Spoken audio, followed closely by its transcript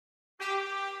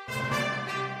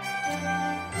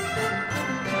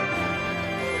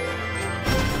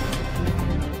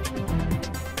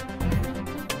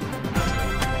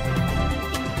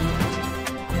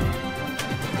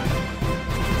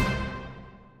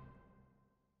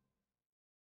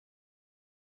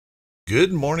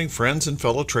Good morning, friends and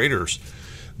fellow traders.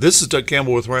 This is Doug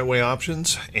Campbell with Right Way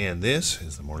Options, and this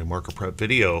is the morning market prep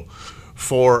video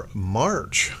for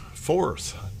March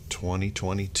 4th,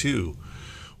 2022.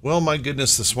 Well, my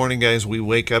goodness, this morning, guys, we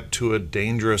wake up to a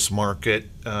dangerous market,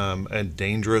 a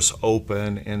dangerous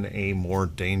open, and a more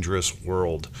dangerous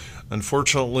world.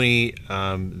 Unfortunately,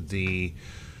 the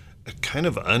kind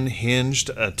of unhinged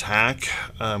attack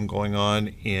going on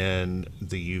in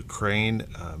the Ukraine,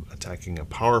 attacking a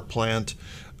power plant,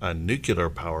 a nuclear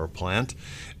power plant,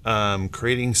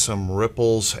 creating some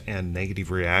ripples and negative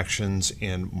reactions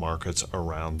in markets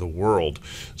around the world.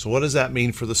 So what does that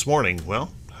mean for this morning?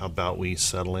 Well, how about we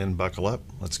settle in, buckle up.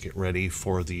 Let's get ready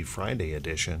for the Friday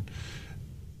edition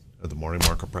of the morning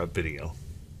market prep video.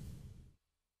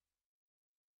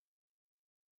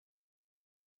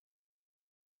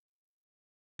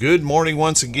 Good morning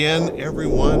once again,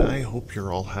 everyone. I hope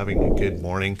you're all having a good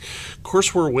morning. Of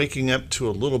course, we're waking up to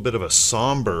a little bit of a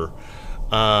somber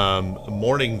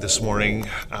morning this morning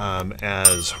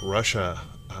as Russia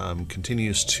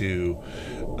continues to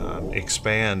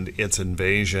expand its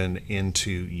invasion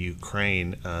into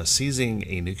Ukraine, seizing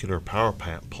a nuclear power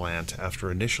plant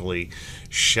after initially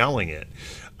shelling it.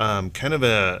 Kind of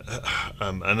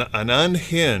an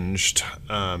unhinged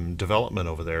development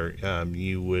over there.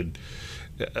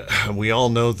 We all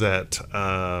know that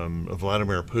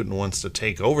Vladimir Putin wants to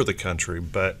take over the country,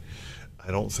 but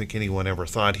I don't think anyone ever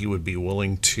thought he would be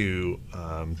willing to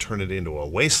turn it into a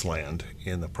wasteland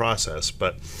in the process.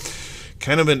 But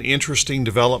kind of an interesting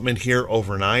development here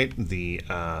overnight. The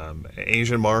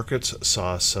Asian markets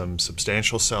saw some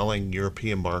substantial selling.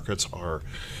 European markets are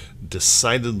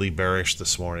decidedly bearish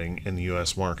this morning, and the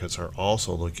U.S. markets are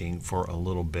also looking for a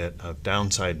little bit of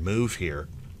downside move here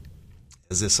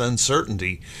as this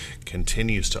uncertainty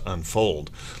continues to unfold.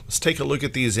 Let's take a look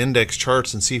at these index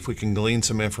charts and see if we can glean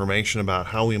some information about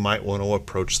how we might want to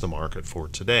approach the market for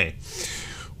today.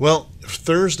 Well,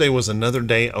 Thursday was another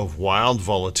day of wild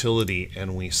volatility,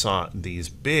 and we saw these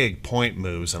big point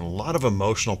moves and a lot of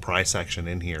emotional price action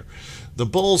in here. The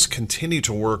bulls continue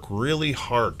to work really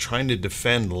hard trying to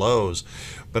defend lows,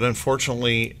 but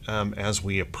unfortunately, as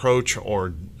we approach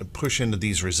or push into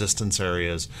these resistance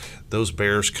areas, those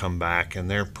bears come back, and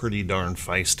they're pretty darn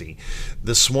feisty.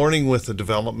 This morning, with the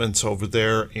developments over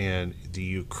there in the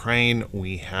Ukraine,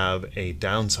 we have a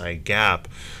downside gap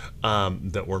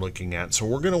that we're looking at. So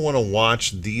we're going to want to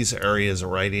watch these areas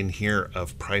right in here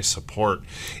of price support.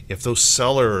 If those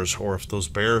sellers or if those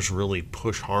bears really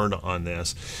push hard on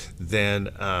this, then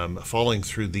falling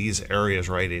through these areas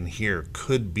right in here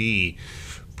could be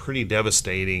pretty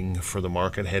devastating for the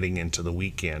market heading into the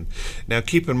weekend. Now,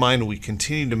 keep in mind, we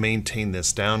continue to maintain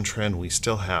this downtrend. We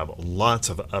still have lots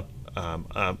of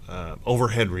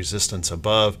overhead resistance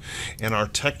above, and our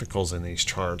technicals in these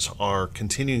charts are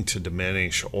continuing to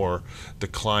diminish or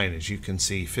decline. As you can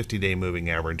see, 50-day moving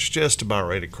average just about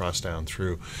right across down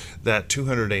through that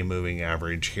 200-day moving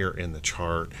average here in the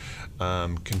chart,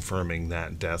 confirming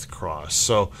that death cross.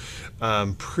 So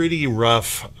pretty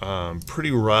rough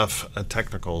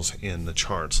technicals in the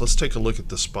charts. Let's take a look at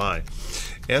the SPY.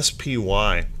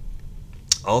 SPY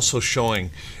also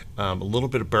showing a little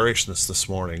bit of bearishness this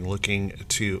morning, looking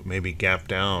to maybe gap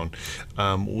down.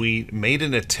 We made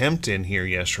an attempt in here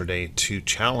yesterday to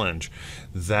challenge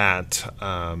that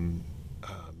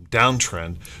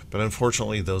downtrend, but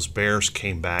unfortunately those bears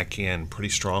came back in pretty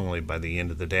strongly by the end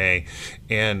of the day,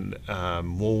 and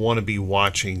we'll want to be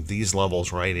watching these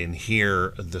levels right in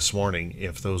here this morning.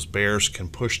 If those bears can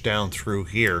push down through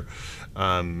here,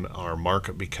 our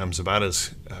market becomes about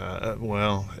as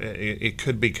well, it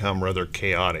could become rather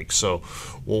chaotic. So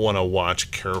we'll want to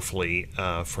watch carefully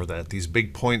for that. These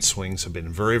big point swings have been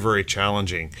very, very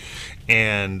challenging,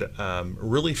 and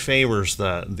really favors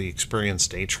the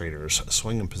experienced day traders.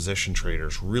 Swing and position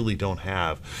traders really don't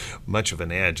have much of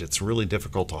an edge. It's really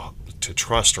difficult to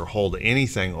trust or hold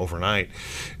anything overnight,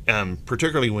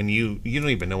 particularly when you don't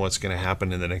even know what's going to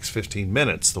happen in the next 15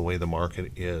 minutes, the way the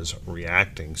market is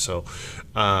reacting. So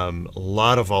a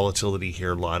lot of volatility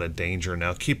here, a lot of danger.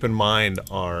 Now, keep in mind,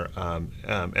 our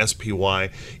SPY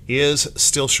is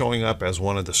still showing up as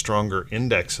one of the stronger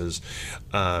indexes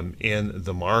in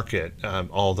the market,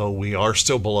 although we are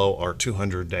still below our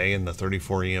 200-day and the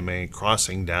 34 EMA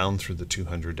crossing down through the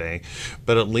 200-day.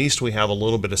 But at least we have a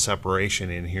little bit of separation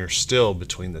in here still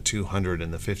between the 200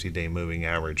 and the 50-day moving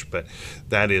average, but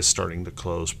that is starting to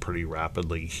close pretty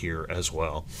rapidly here as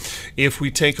well. If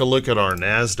we take a look at our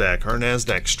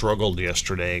NASDAQ struggled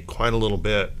yesterday quite a little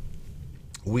bit.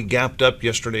 We gapped up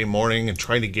yesterday morning and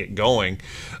tried to get going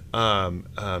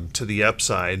to the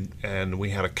upside, and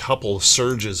we had a couple of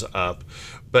surges up,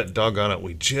 but doggone it,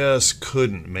 we just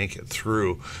couldn't make it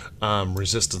through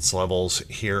resistance levels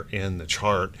here in the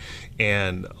chart,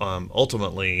 and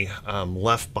ultimately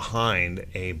left behind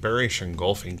a bearish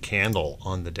engulfing candle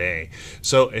on the day.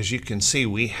 So as you can see,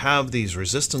 we have these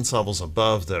resistance levels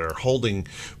above that are holding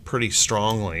pretty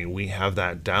strongly. We have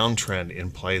that downtrend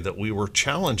in play that we were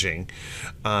challenging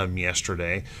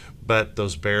yesterday, but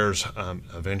those bears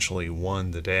eventually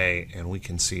won the day, and we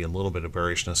can see a little bit of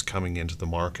bearishness coming into the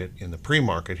market in the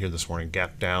pre-market here this morning,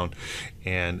 gap down,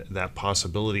 and that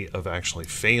possibility of actually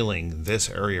failing this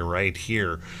area right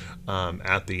here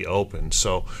at the open.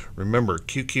 So remember,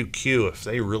 QQQ, if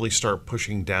they really start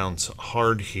pushing down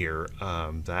hard here,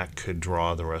 that could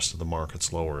draw the rest of the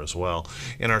markets lower as well.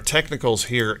 And our technicals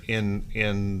here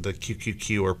in the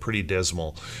QQQ are pretty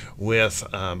dismal, with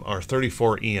our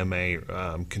 34 EMA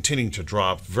continuing to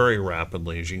drop very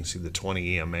rapidly. As you can see, the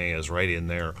 20 EMA is right in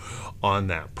there on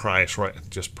that price, right,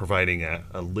 just providing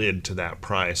a lid to that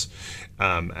price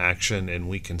action, and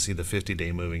we can see the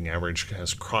 50-day moving average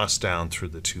has crossed down through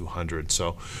the 200.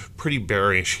 So pretty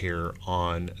bearish here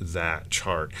on that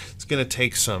chart. It's going to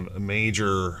take some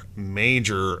major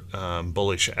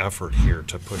bullish effort here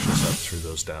to push us up through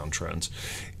those downtrends,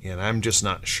 and I'm just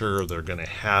not sure they're going to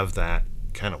have that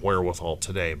kind of wherewithal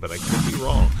today, but I could be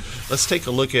wrong. Let's take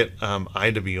a look at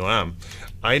IWM.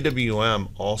 IWM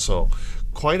also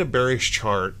quite a bearish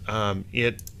chart.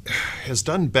 It has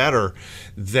done better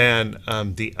than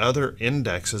the other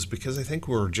indexes, because I think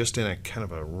we're just in a kind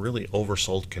of a really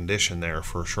oversold condition there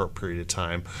for a short period of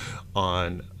time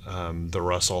on the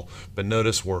Russell. But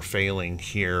notice we're failing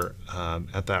here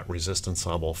at that resistance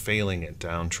level, failing at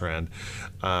downtrend.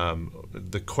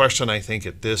 The question I think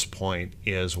at this point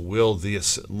is, will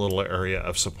this little area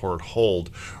of support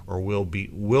hold, or will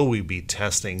we be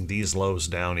testing these lows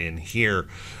down in here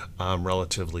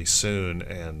relatively soon,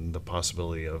 and the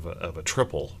possibility of a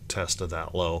triple test of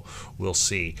that low? We'll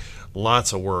see.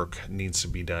 Lots of work needs to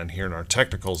be done here, and our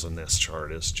technicals in this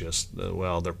chart is just,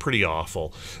 well, they're pretty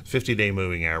awful. 50-day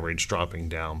moving average dropping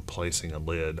down, placing a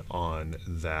lid on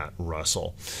that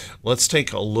Russell. Let's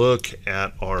take a look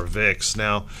at our VIX.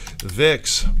 Now,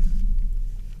 VIX,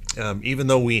 even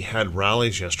though we had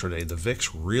rallies yesterday, the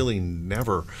VIX really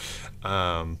never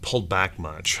pulled back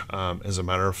much. As a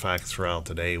matter of fact, throughout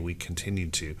the day, we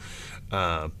continued to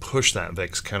push that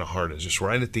VIX kind of hard. It's just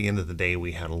right at the end of the day,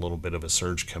 we had a little bit of a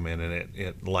surge come in, and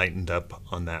it lightened up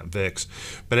on that VIX.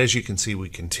 But as you can see, we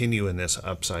continue in this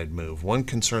upside move. One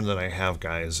concern that I have,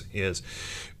 guys, is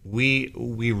we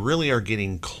really are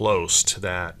getting close to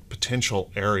that potential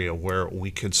area where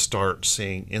we could start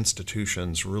seeing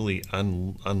institutions really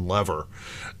unlever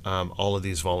all of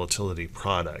these volatility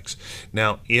products.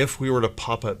 Now, if we were to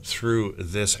pop up through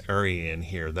this area in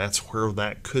here, that's where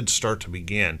that could start to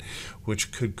begin,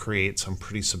 which could create some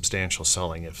pretty substantial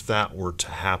selling if that were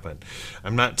to happen.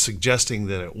 I'm not suggesting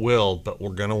that it will, but we're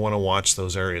going to want to watch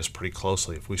those areas pretty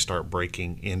closely. If we start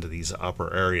breaking into these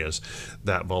upper areas,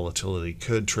 that volatility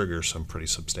could trigger some pretty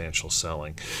substantial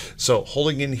selling. So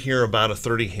holding in here about a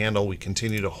 30 handle, we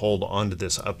continue to hold on to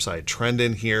this upside trend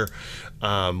in here.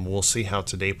 We'll see how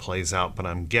today plays out, but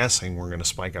I'm guessing we're going to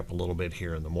spike up a little bit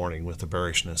here in the morning with the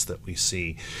bearishness that we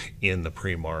see in the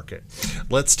pre-market.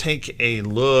 Let's take a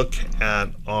look at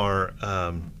our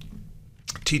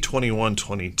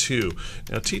T2122.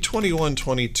 Now,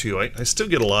 T2122, I still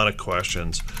get a lot of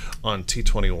questions on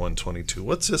T2122.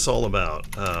 What's this all about?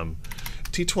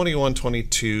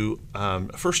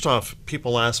 T2122, first off,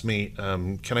 people ask me,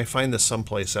 can I find this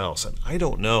someplace else? And I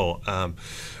don't know.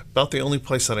 About the only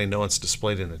place that I know it's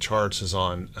displayed in the charts is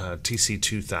on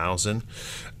TC2000.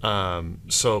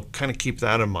 So kind of keep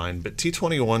that in mind. But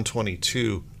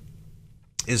T2122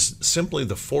 is simply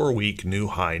the 4-week new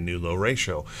high, new low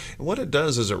ratio. And what it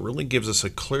does is it really gives us a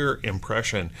clear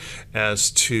impression as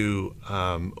to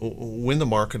when the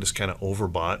market is kind of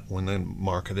overbought, when the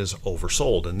market is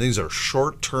oversold. And these are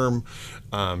short-term,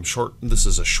 this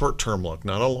is a short-term look,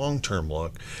 not a long-term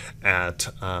look at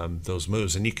those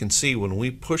moves. And you can see when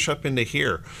we push up into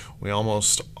here, we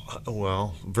almost,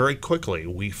 well, very quickly,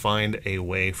 we find a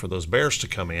way for those bears to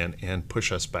come in and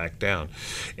push us back down.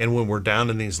 And when we're down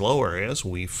in these low areas,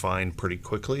 we find pretty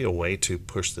quickly a way to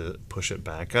push it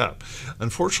back up.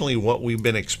 Unfortunately, what we've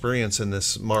been experiencing in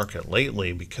this market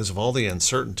lately, because of all the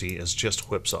uncertainty, is just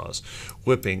whipsaws,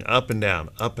 whipping up and down,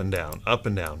 up and down, up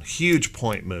and down, huge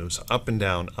point moves, up and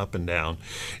down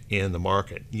in the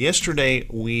market. Yesterday,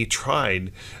 we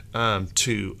tried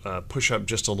to push up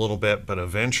just a little bit, but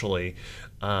eventually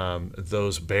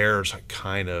those bears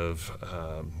kind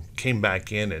of came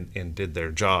back in and did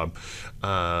their job,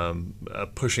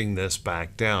 pushing this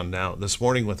back down. Now, this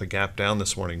morning with the gap down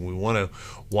this morning, we want to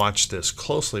watch this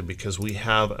closely because we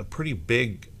have a pretty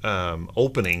big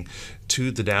opening to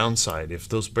the downside. If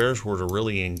those bears were to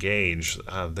really engage,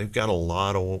 they've got a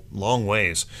long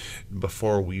ways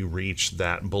before we reach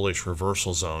that bullish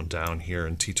reversal zone down here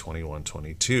in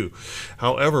T2122.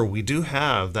 However, we do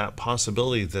have that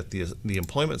possibility that the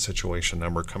employment situation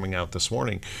number coming out this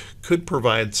morning could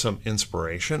provide some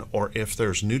inspiration, or if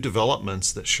there's new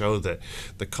developments that show that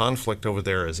the conflict over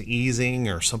there is easing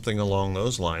or something along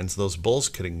those lines, those bulls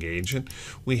could engage, and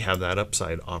we have that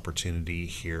upside opportunity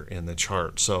here in the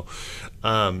chart. So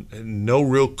no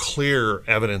real clear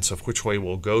evidence of which way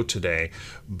we'll go today,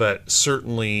 but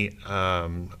certainly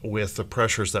with the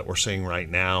pressures that we're seeing right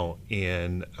now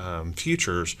in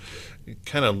futures,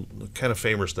 kind of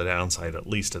favors the downside, at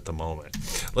least at the moment.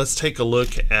 Let's take a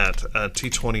look at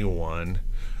T21.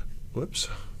 Whoops.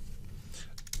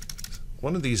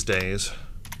 One of these days,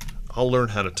 I'll learn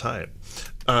how to type.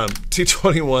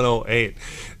 T2108.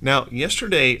 Now,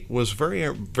 yesterday was very,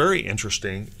 very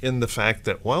interesting in the fact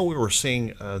that while we were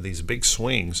seeing these big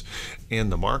swings in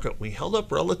the market, we held up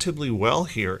relatively well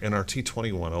here in our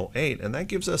T2108, and that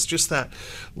gives us just that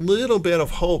little bit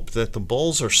of hope that the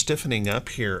bulls are stiffening up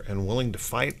here and willing to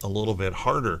fight a little bit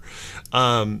harder.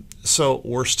 So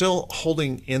we're still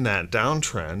holding in that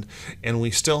downtrend, and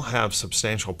we still have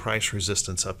substantial price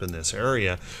resistance up in this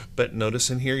area. But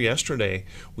notice in here yesterday,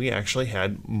 we actually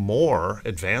had more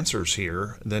advancers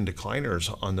here than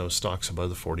decliners on those stocks above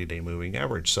the 40-day moving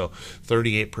average. So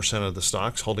 38% of the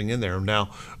stocks holding in there.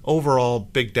 Now, overall,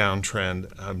 big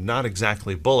downtrend, not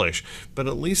exactly bullish, but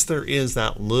at least there is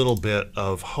that little bit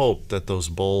of hope that those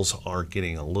bulls are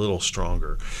getting a little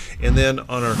stronger. And then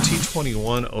on our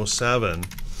T2107,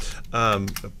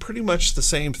 pretty much the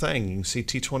same thing. You can see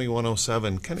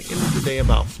T2107 kind of ended the day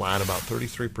about flat, about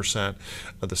 33%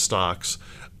 of the stocks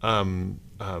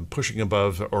pushing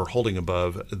above or holding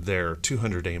above their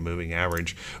 200-day moving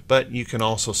average. But you can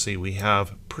also see we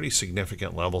have pretty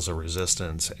significant levels of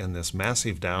resistance and this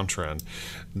massive downtrend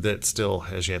that still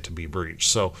has yet to be breached.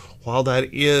 So while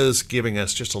that is giving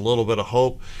us just a little bit of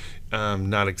hope,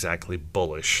 not exactly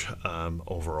bullish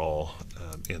overall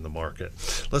in the market.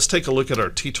 Let's take a look at our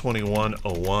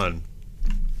T2101.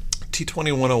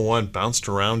 T2101 bounced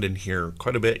around in here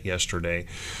quite a bit yesterday,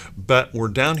 but we're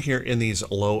down here in these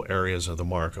low areas of the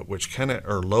market, which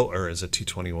low areas of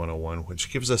T2101, which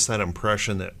gives us that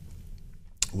impression that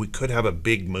we could have a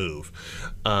big move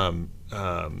up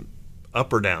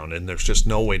or down, and there's just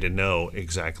no way to know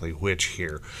exactly which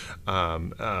here.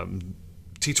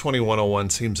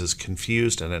 T2101 seems as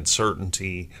confused and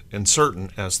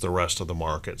uncertain as the rest of the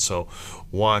market. So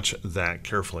watch that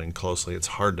carefully and closely. It's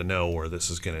hard to know where this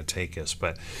is going to take us,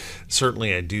 but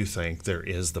certainly I do think there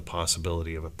is the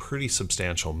possibility of a pretty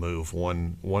substantial move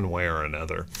one way or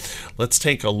another. Let's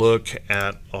take a look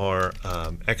at our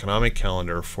economic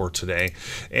calendar for today.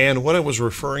 And what I was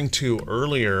referring to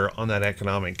earlier on that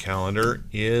economic calendar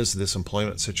is this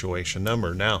employment situation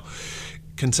number. Now,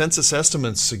 consensus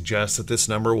estimates suggest that this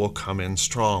number will come in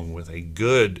strong with a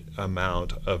good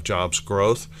amount of jobs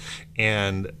growth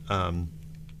and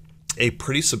a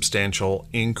pretty substantial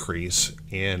increase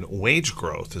in wage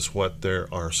growth is what they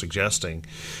are suggesting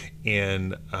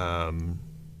in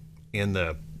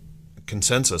the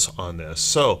consensus on this.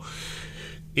 So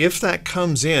if that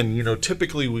comes in, you know,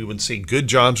 typically we would see good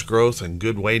jobs growth and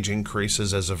good wage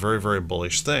increases as a very, very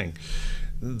bullish thing.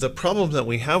 The problem that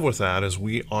we have with that is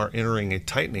we are entering a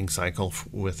tightening cycle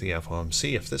with the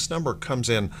FOMC. If this number comes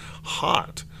in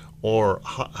hot or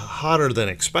hotter than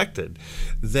expected,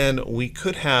 then we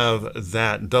could have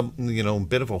that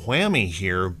bit of a whammy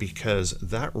here, because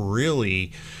that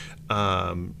really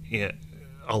it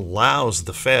allows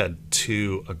the Fed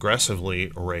to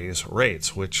aggressively raise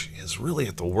rates, which is really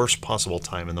at the worst possible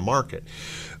time in the market.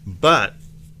 But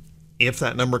if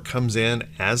that number comes in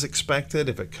as expected,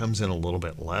 if it comes in a little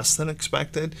bit less than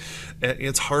expected,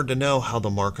 it's hard to know how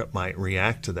the market might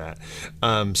react to that.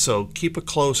 So keep a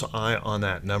close eye on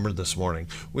that number this morning.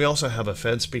 We also have a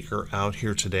Fed speaker out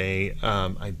here today.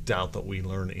 I doubt that we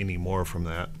learn any more from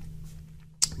that.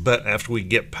 But after we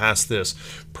get past this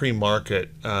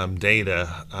pre-market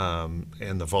data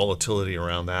and the volatility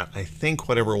around that, I think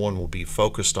what everyone will be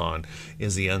focused on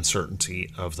is the uncertainty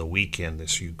of the weekend,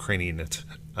 this Ukrainian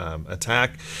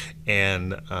attack,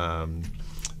 and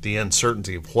the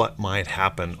uncertainty of what might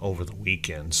happen over the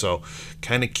weekend. So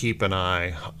kind of keep an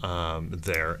eye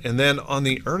there. And then on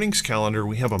the earnings calendar,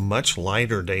 we have a much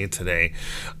lighter day today.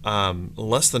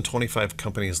 Less than 25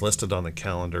 companies listed on the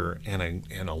calendar, and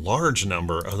a large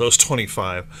number of those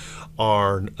 25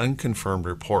 are unconfirmed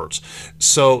reports.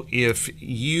 So if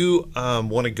you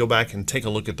want to go back and take a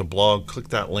look at the blog, click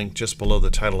that link just below the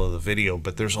title of the video.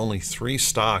 But there's only 3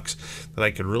 stocks that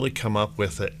I could really come up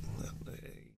with that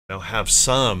have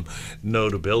some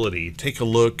notability. Take a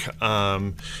look.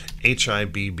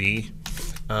 HIBB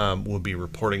will be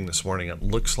reporting this morning. It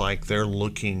looks like they're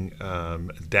looking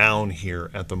down here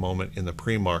at the moment in the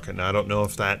pre-market. Now, I don't know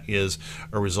if that is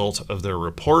a result of their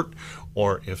report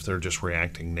or if they're just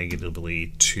reacting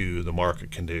negatively to the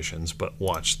market conditions, but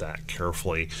watch that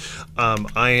carefully.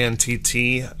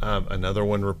 INTT, another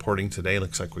one reporting today.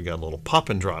 Looks like we got a little pop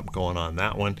and drop going on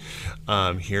that one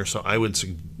here. So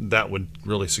that would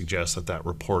really suggest that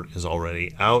report is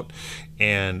already out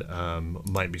and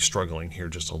might be struggling here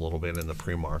just a little bit in the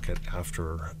pre-market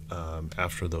after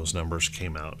those numbers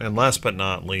came out. And last but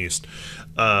not least,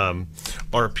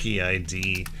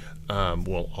 RPID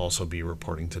will also be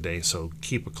reporting today, so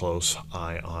keep a close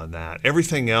eye on that.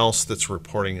 Everything else that's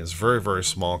reporting is very, very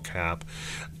small cap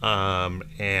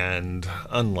and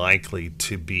unlikely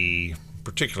to be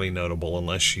particularly notable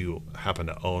unless you happen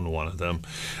to own one of them.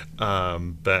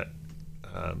 But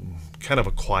kind of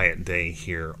a quiet day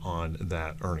here on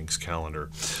that earnings calendar.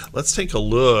 Let's take a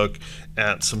look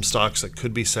at some stocks that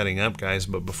could be setting up, guys.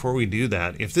 But before we do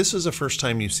that, if this is the first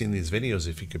time you've seen these videos,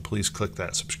 if you could please click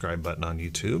that subscribe button on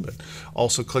YouTube, and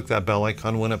also click that bell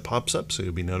icon when it pops up so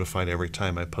you'll be notified every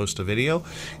time I post a video.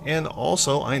 And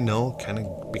also, I know kind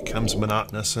of becomes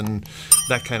monotonous and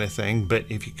that kind of thing, but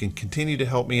if you can continue to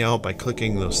help me out by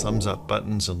clicking those thumbs up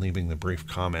buttons and leaving the brief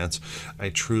comments, I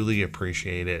truly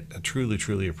appreciate it. I truly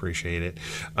appreciate it.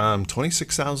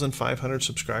 26,500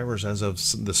 subscribers as of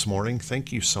this morning.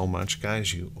 Thank you so much,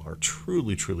 guys. You are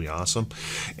truly awesome.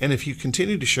 And if you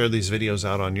continue to share these videos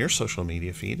out on your social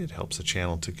media feed, it helps the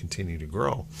channel to continue to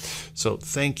grow. So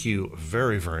thank you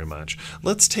very much.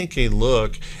 Let's take a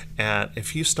look at a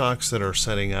few stocks that are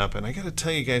setting up. And I got to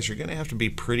tell you guys, you're going to have to be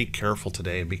pretty careful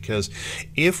today, because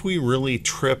if we really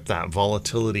trip that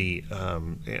volatility,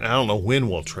 and I don't know when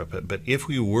we'll trip it, but if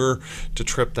we were to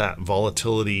trip that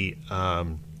volatility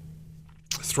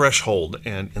threshold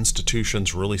and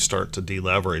institutions really start to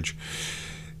deleverage,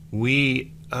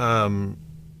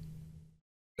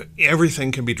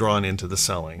 everything can be drawn into the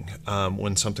selling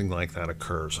when something like that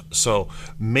occurs. So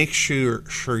make sure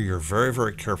you're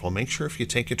very careful. Make sure if you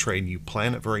take a trade, you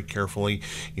plan it very carefully,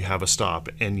 you have a stop,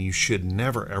 and you should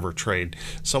never ever trade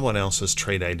someone else's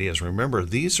trade ideas. Remember,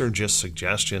 these are just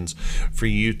suggestions for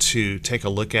you to take a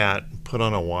look at, put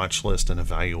on a watch list, and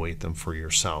evaluate them for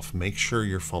yourself. Make sure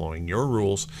you're following your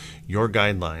rules, your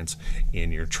guidelines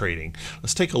in your trading.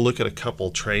 Let's take a look at a couple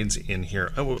trades in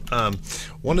here.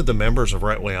 One of the members of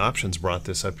Right Way Options brought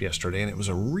this up yesterday, and it was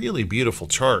a really beautiful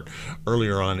chart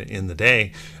earlier on in the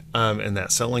day, and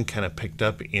that selling kind of picked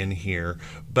up in here.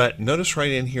 But notice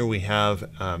right in here we have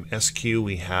SQ.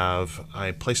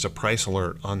 I placed a price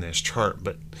alert on this chart,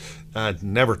 but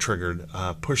never triggered,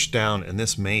 pushed down, and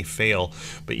this may fail.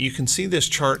 But you can see this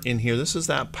chart in here. This is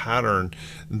that pattern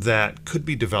that could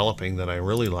be developing that I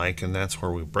really like, and that's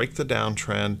where we break the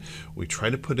downtrend, we try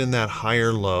to put in that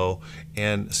higher low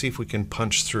and see if we can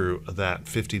punch through that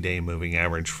 50-day moving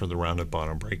average for the rounded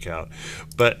bottom breakout.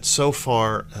 But so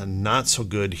far, not so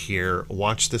good here.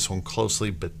 Watch this one closely,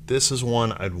 but this is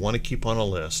one I'd want to keep on a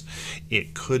list.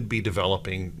 It could be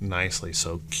developing nicely,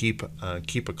 so keep a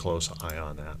close eye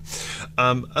on that.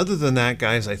 Other than that,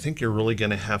 guys, I think you're really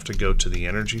going to have to go to the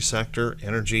energy sector.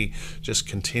 Energy just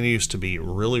continues to be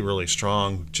really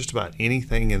strong. Just about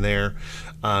anything in there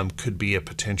could be a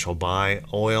potential buy.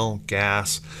 Oil,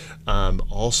 gas,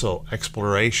 also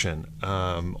exploration.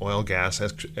 Oil, gas,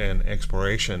 and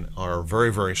exploration are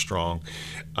very strong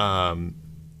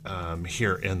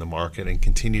here in the market, and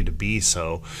continue to be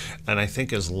so. And I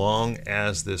think as long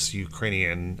as this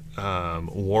Ukrainian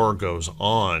war goes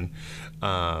on,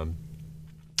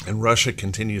 and Russia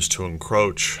continues to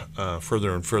encroach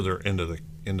further and further into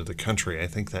the country, I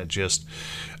think that just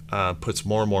puts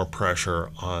more and more pressure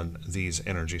on these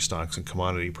energy stocks and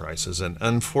commodity prices. And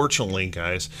unfortunately,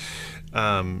 guys,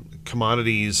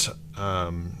 commodities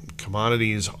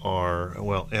are,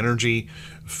 well, energy,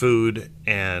 food,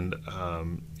 and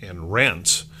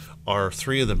rents are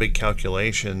three of the big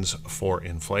calculations for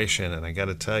inflation, and I got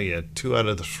to tell you, 2 out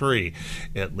of the 3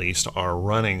 at least are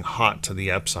running hot to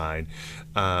the upside,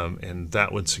 and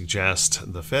that would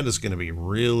suggest the Fed is going to be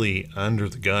really under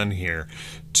the gun here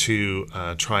to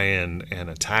try and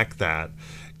attack that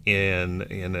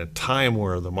in a time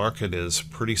where the market is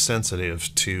pretty sensitive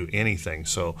to anything.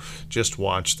 So just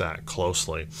watch that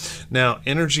closely. Now,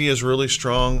 energy is really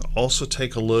strong. Also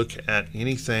take a look at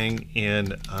anything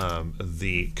in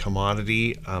the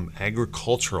commodity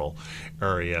agricultural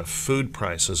area. Food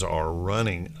prices are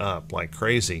running up like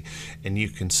crazy, and you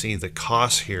can see the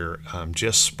costs here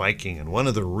just spiking. And one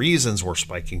of the reasons we're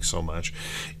spiking so much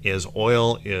is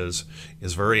oil is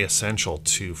very essential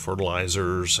to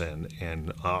fertilizers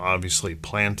and obviously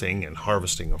planting and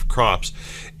harvesting of crops.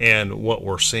 And what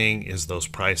we're seeing is those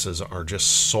prices are just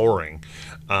soaring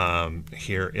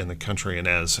here in the country. And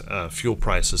as fuel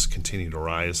prices continue to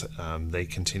rise, they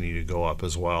continue to go up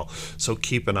as well. So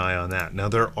keep an eye on that. Now,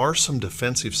 there are some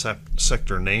defensive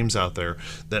sector names out there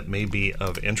that may be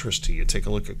of interest to you. Take a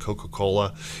look at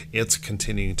Coca-Cola. It's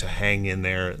continuing to hang in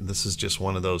there. This is just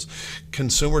one of those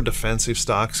consumer defensive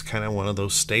stocks, kind of one of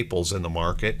those staples in the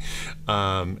market,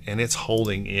 and it's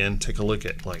holding in. Take a look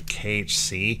at like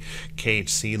KHC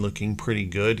looking pretty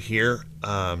good here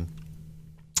on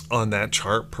that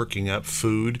chart. Perking up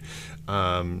food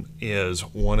is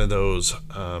one of those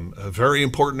very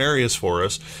important areas for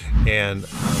us, and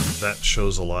that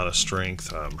shows a lot of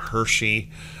strength. Hershey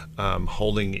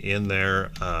holding in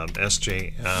there,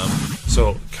 SJM,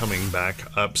 so coming back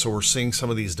up. So we're seeing some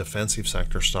of these defensive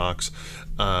sector stocks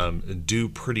do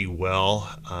pretty well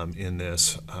in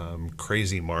this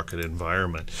crazy market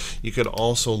environment. You could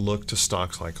also look to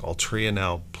stocks like Altria.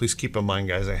 Now, please keep in mind,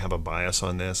 guys, I have a bias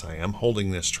on this. I am holding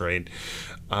this trade,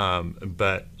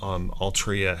 but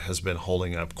Altria has been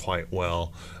holding up quite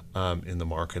well in the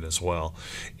market as well.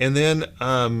 And then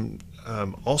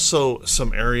also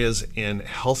some areas in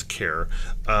healthcare.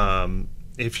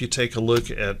 If you take a look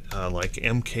at like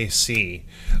MKC,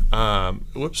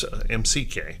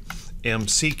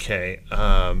 MCK,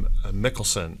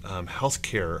 Mickelson,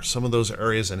 healthcare, some of those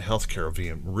areas in healthcare are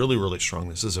being really, really strong.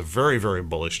 This is a very, very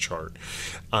bullish chart.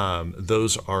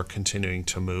 Those are continuing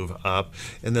to move up.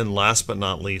 And then last but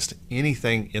not least,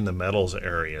 anything in the metals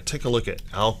area. Take a look at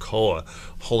Alcoa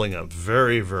holding up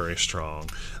very, very strong.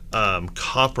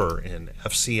 Copper and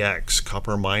FCX,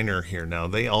 copper miner here. Now,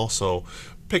 they also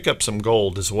pick up some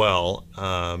gold as well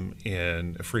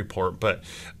in Freeport, but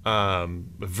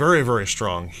very, very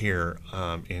strong here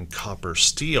in copper.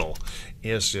 Steel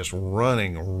is just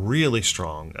running really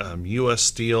strong. U.S.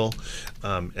 Steel,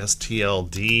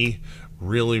 STLD,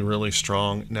 really, really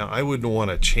strong. Now, I wouldn't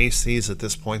want to chase these at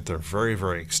this point. They're very,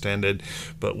 very extended,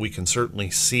 but we can certainly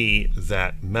see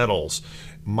that metals,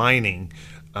 mining,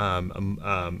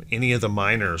 any of the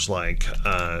miners like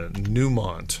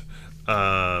Newmont,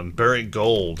 Barrick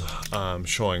Gold,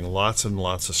 showing lots and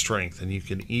lots of strength. And you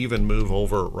can even move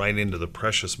over right into the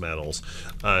precious metals,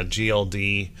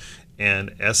 GLD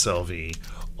and SLV,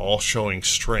 all showing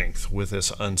strength with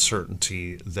this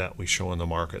uncertainty that we show in the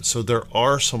market. So there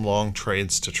are some long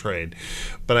trades to trade,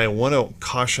 but I want to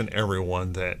caution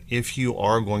everyone that if you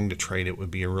are going to trade, it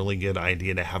would be a really good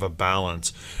idea to have a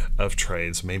balance of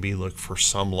trades. Maybe look for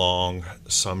some long,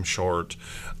 some short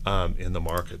in the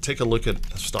market. Take a look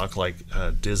at a stock like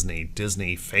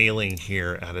Disney failing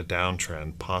here at a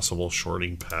downtrend, possible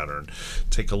shorting pattern.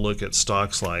 Take a look at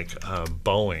stocks like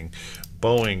Boeing.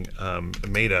 Boeing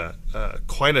made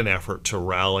quite an effort to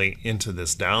rally into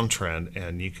this downtrend,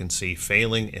 and you can see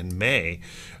failing in May,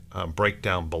 break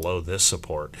down below this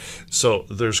support. So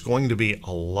there's going to be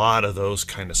a lot of those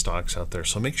kind of stocks out there.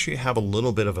 So make sure you have a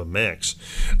little bit of a mix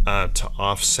to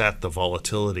offset the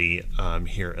volatility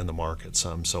here in the market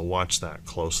some. So watch that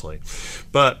closely.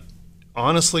 But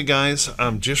honestly, guys,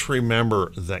 just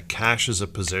remember that cash is a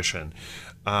position,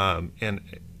 and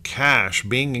cash,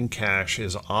 being in cash,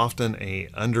 is often a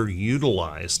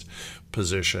underutilized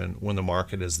position when the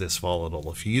market is this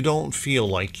volatile. If you don't feel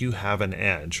like you have an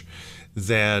edge,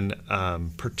 then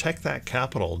protect that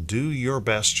capital. Do your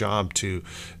best job to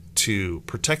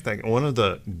protect that.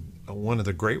 One of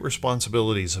the great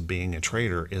responsibilities of being a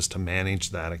trader is to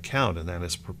manage that account, and that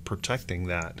is protecting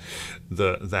that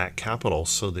capital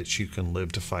so that you can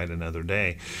live to fight another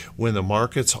day. When the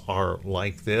markets are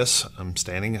like this,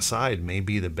 standing aside may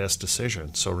be the best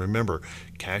decision. So remember,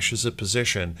 cash is a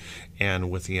position, and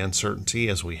with the uncertainty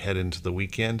as we head into the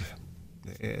weekend,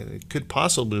 it could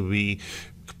possibly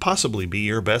be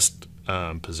your best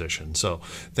position. So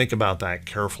think about that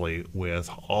carefully with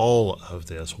all of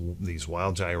these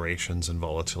wild gyrations and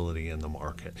volatility in the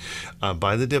market.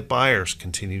 Buy the dip buyers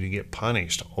continue to get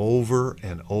punished over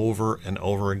and over and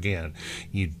over again.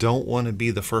 You don't want to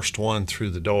be the first one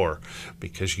through the door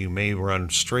because you may run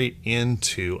straight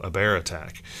into a bear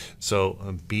attack.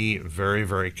 So be very,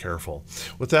 very careful.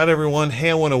 With that, everyone,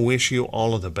 hey, I want to wish you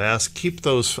all of the best. Keep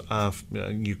those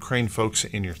Ukraine folks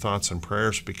in your thoughts and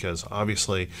prayers, because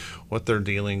obviously what they're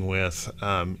dealing with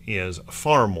is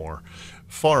far more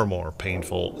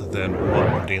painful than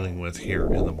what we're dealing with here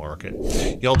in the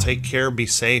market. Y'all take care, be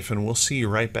safe, and we'll see you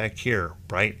right back here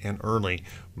bright and early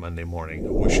Monday morning.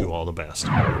 I wish you all the best.